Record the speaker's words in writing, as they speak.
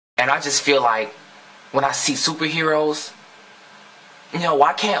And I just feel like when I see superheroes, you know,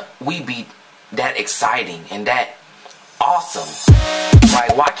 why can't we be that exciting and that awesome?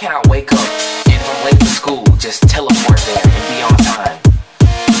 Like, why can't I wake up and if I'm late to school, just teleport there and be on time?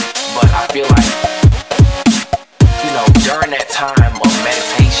 But I feel like, you know, during that time of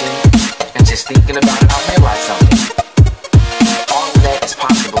meditation and just thinking about it, I realized something. All of that is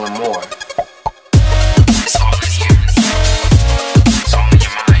possible and more. It's all in here. It's all in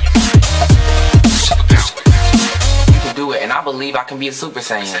your mind. Superpower. You can do it, and I believe I can be a Super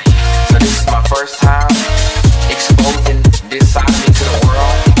Saiyan. So this is my first time exposing this side of me to the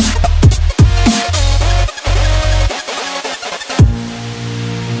world.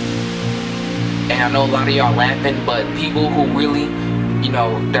 And I know a lot of y'all laughing, but people who really, you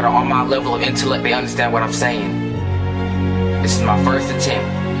know, that are on my level of intellect, they understand what I'm saying. This is my first attempt,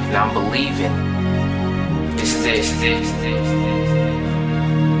 and I'm believing this is it. This is it.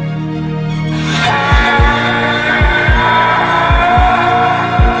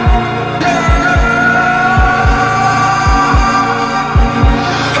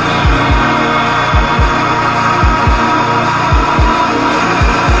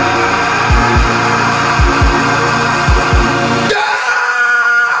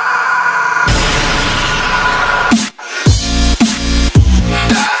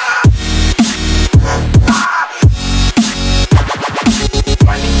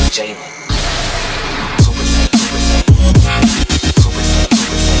 Jalen. Super Saiyan, Super Saiyan. Super Saiyan,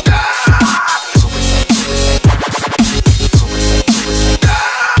 Super Saiyan. Super Saiyan, Super Saiyan. Super Saiyan, Super Saiyan.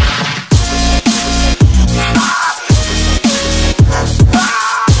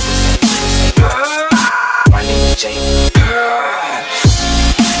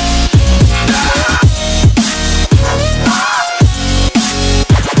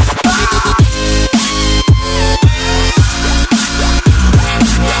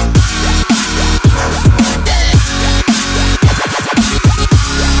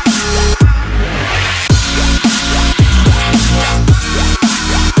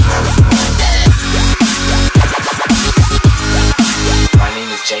 My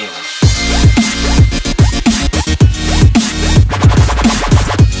name is Jalen.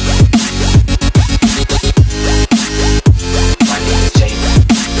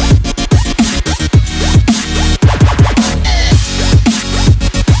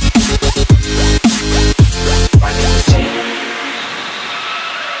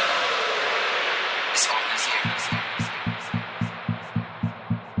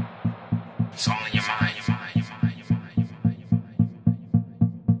 It's all in your mind.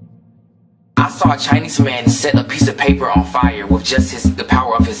 I saw a Chinese man set a piece of paper on fire with just the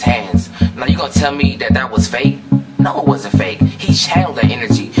power of his hands. Now you gonna tell me that was fake? No, it wasn't fake. He channeled that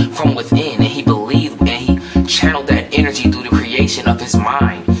energy from within, and he believed, and he channeled that energy through the creation of his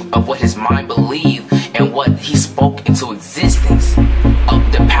mind, of what his mind believed, and what he spoke into existence, of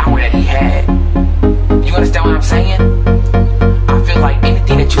the power that he had. You understand what I'm saying? I feel like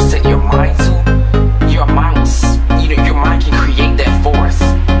anything that you set your mind to, your mind will, you know, your mind can create that force.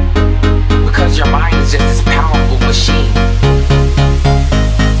 Because your mind is just this powerful machine.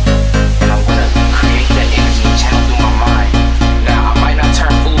 And I'm gonna create that energy and channel through my mind. Now, I might not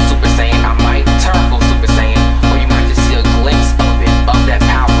turn full Super Saiyan, I might turn full Super Saiyan, or you might just see a glimpse of it, of that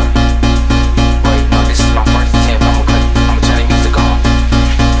power. But you know, this is my first attempt. I'm gonna turn the music on.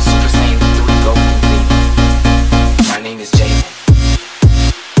 Super Saiyan 3, go thing. My name is Jalen.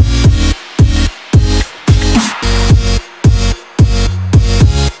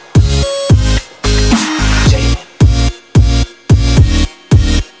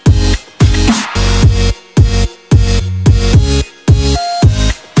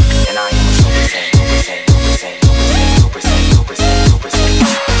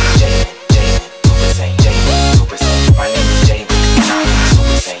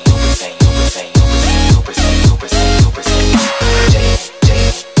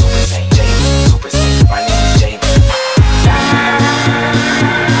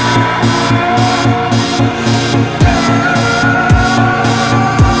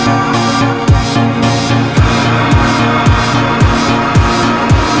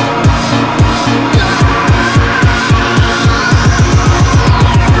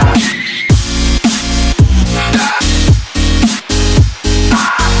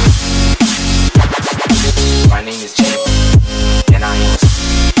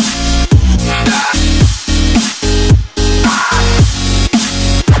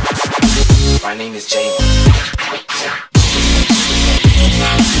 My name is Jalen.